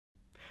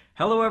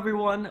Hello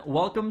everyone,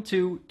 welcome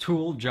to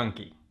Tool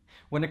Junkie.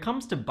 When it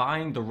comes to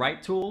buying the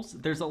right tools,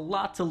 there's a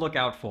lot to look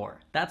out for.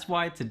 That's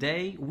why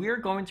today we're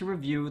going to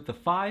review the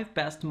 5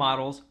 best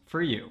models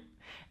for you.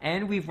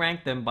 And we've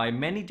ranked them by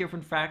many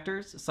different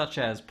factors such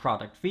as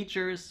product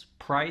features,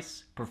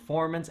 price,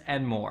 performance,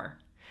 and more.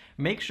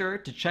 Make sure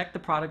to check the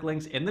product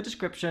links in the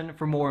description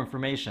for more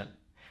information.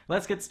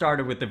 Let's get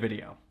started with the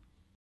video.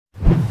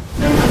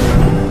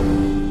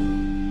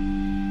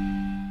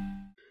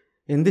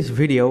 In this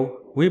video,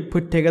 we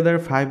put together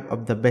 5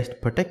 of the best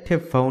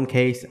protective phone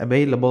case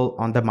available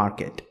on the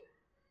market.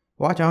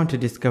 Watch on to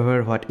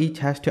discover what each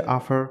has to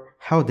offer,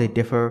 how they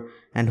differ,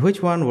 and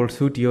which one will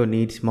suit your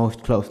needs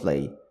most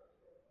closely.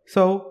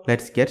 So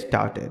let's get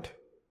started.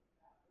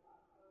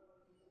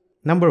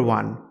 Number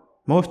 1.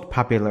 Most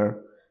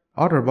popular,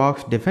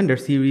 OTTERBOX Defender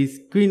Series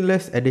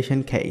Screenless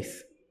Edition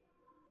Case.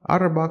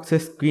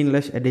 OTTERBOX's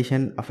Screenless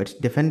edition of its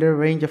Defender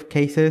range of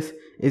cases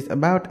is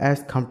about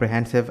as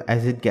comprehensive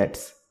as it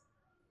gets.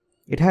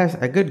 It has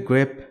a good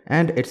grip,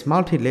 and its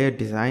multi-layered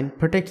design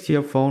protects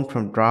your phone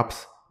from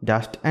drops,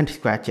 dust, and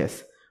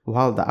scratches,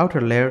 while the outer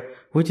layer,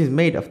 which is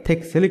made of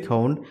thick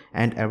silicone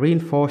and a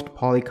reinforced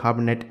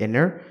polycarbonate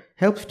inner,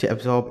 helps to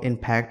absorb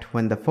impact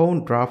when the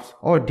phone drops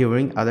or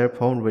during other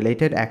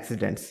phone-related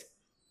accidents.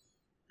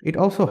 It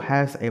also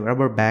has a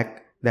rubber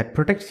back that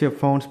protects your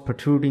phone's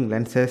protruding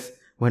lenses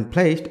when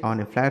placed on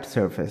a flat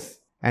surface,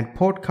 and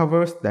port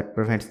covers that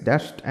prevents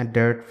dust and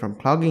dirt from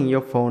clogging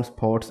your phone's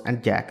ports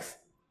and jacks.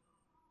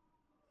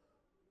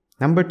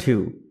 Number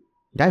 2.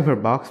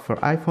 Diverbox for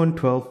iPhone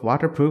 12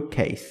 Waterproof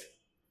Case.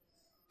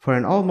 For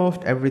an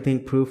almost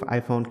everything-proof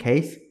iPhone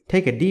case,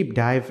 take a deep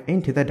dive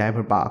into the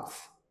Diverbox.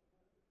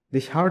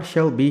 This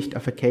hard-shell beast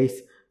of a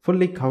case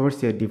fully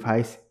covers your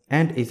device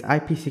and is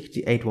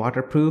IP68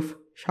 waterproof,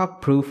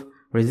 shockproof,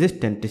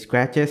 resistant to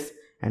scratches,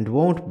 and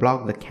won't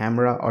block the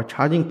camera or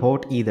charging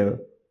port either.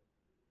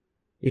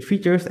 It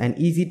features an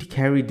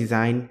easy-to-carry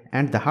design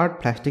and the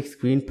hard plastic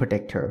screen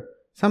protector,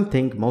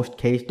 something most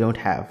cases don't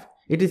have.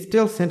 It is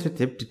still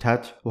sensitive to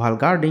touch while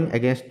guarding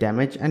against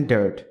damage and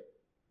dirt.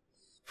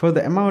 For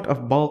the amount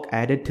of bulk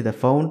added to the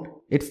phone,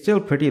 it's still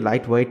pretty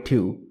lightweight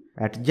too,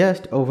 at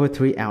just over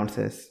 3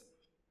 ounces.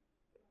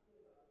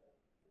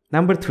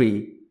 Number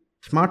 3.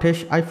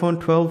 Smartish iPhone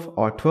 12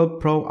 or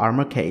 12 Pro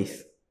Armor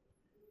Case.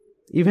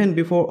 Even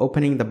before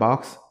opening the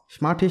box,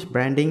 Smartish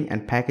branding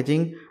and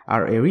packaging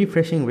are a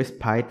refreshing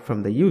respite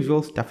from the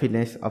usual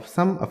stuffiness of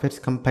some of its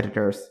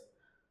competitors.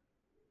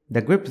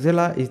 The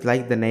Gripzilla is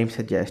like the name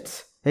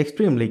suggests,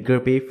 extremely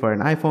grippy for an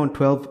iPhone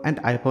 12 and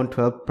iPhone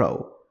 12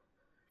 Pro.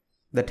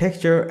 The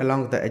texture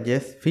along the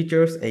edges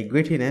features a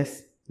grittiness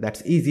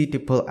that's easy to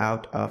pull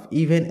out of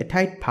even a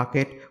tight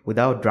pocket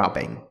without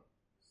dropping.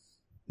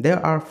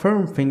 There are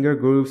firm finger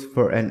grooves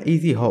for an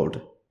easy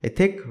hold, a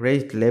thick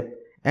raised lip,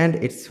 and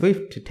it's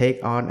swift to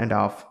take on and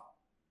off.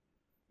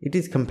 It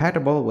is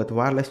compatible with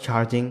wireless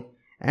charging,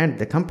 and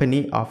the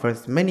company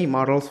offers many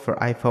models for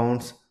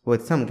iPhones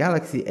with some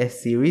Galaxy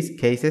S series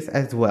cases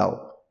as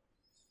well.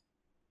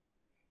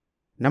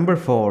 Number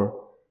 4.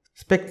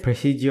 Speck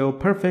Presidio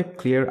Perfect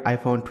Clear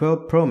iPhone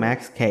 12 Pro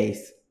Max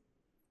Case.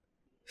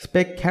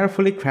 Speck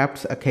carefully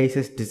crafts a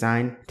case's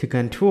design to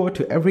contour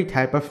to every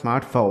type of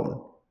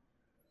smartphone.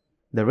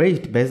 The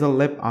raised bezel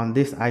lip on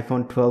this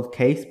iPhone 12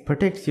 case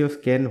protects your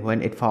skin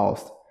when it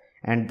falls,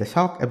 and the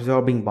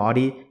shock-absorbing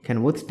body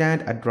can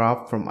withstand a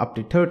drop from up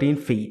to 13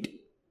 feet.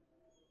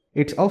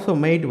 It's also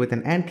made with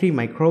an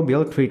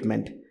antimicrobial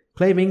treatment,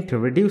 claiming to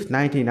reduce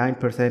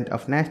 99%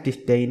 of nasty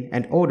stain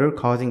and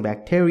odor-causing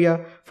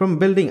bacteria from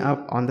building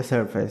up on the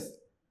surface.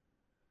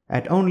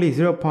 At only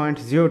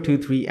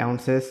 0.023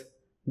 ounces,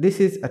 this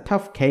is a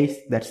tough case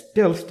that's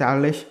still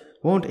stylish,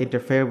 won't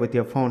interfere with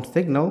your phone's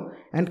signal,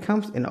 and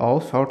comes in all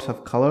sorts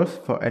of colors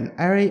for an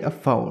array of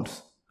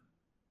phones.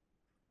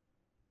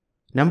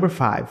 Number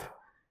 5.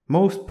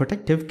 Most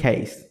Protective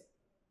Case.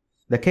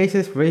 The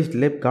case's raised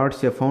lip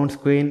guards your phone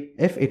screen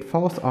if it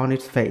falls on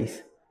its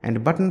face,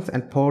 and buttons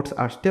and ports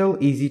are still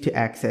easy to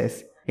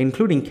access,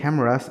 including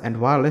cameras and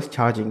wireless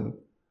charging.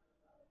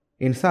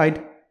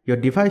 Inside, your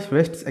device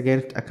rests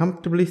against a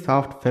comfortably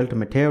soft felt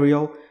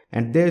material,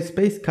 and there's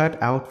space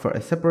cut out for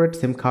a separate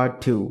SIM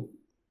card too.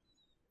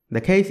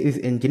 The case is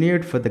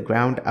engineered for the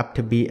ground up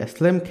to be a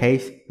slim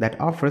case that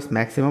offers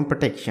maximum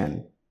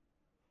protection.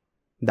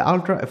 The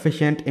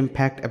ultra-efficient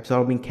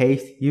impact-absorbing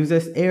case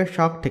uses air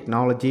shock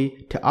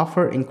technology to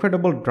offer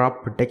incredible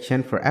drop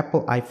protection for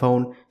Apple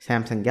iPhone,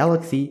 Samsung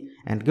Galaxy,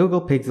 and Google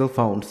Pixel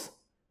phones.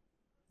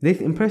 This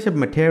impressive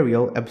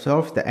material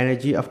absorbs the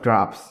energy of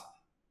drops.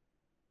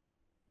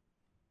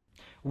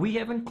 We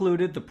have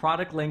included the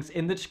product links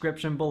in the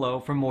description below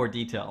for more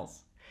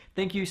details.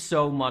 Thank you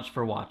so much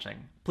for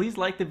watching. Please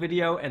like the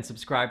video and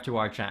subscribe to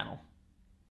our channel.